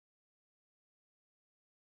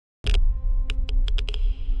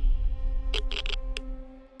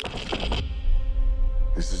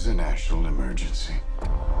This is a national emergency.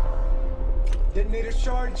 Detonator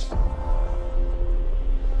charged.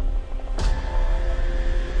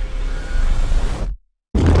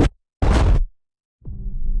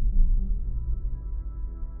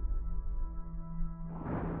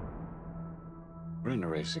 We're in a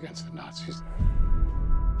race against the Nazis.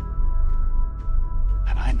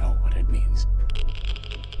 And I know what it means.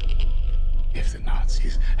 If the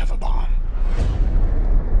Nazis have a bomb.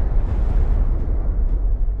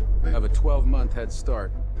 We have a 12-month head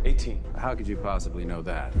start. 18. How could you possibly know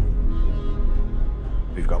that?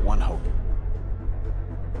 We've got one hope.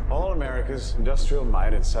 All America's industrial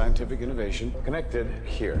might and scientific innovation connected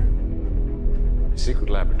here. A secret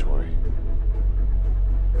laboratory.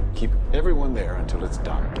 Keep everyone there until it's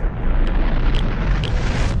done.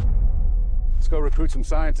 Let's go recruit some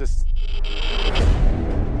scientists.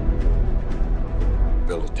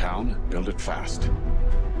 Build a town, build it fast.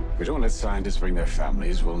 If we don't let scientists bring their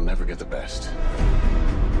families, we'll never get the best.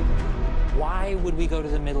 Why would we go to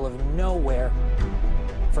the middle of nowhere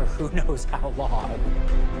for who knows how long?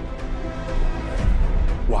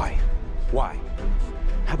 Why? Why?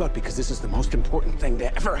 How about because this is the most important thing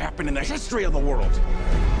to ever happen in the history of the world?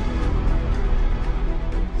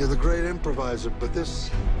 You're the great improviser, but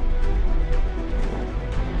this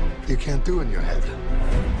you can't do in your head.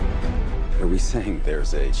 Are we saying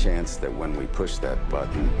there's a chance that when we push that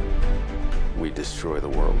button, we destroy the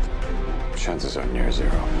world? Chances are near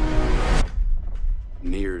zero.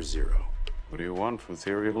 Near zero. What do you want from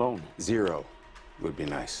theory alone? Zero would be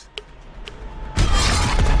nice.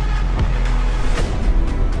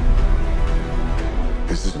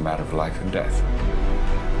 This is a matter of life and death.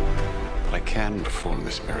 But I can perform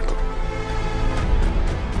this miracle.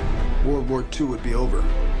 World War II would be over.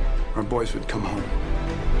 Our boys would come home.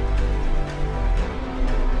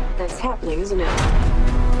 That's happening, isn't it?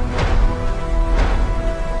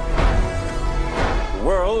 The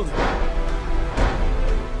world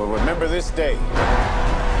will remember this day.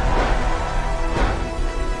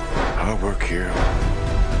 Our work here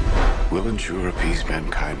will ensure a peace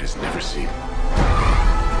mankind has never seen.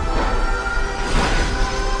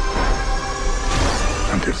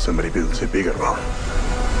 Until somebody builds a bigger one.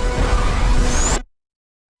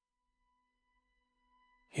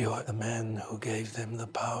 You are the man who gave them the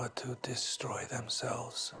power to destroy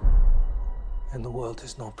themselves. And the world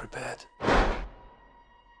is not prepared.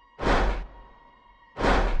 8,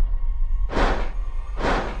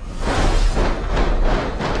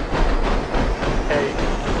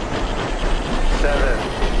 7,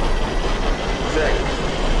 6,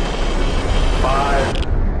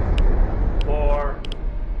 5, 4,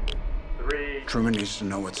 3, Truman needs to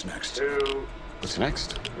know what's next. 2, What's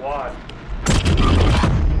next? 1.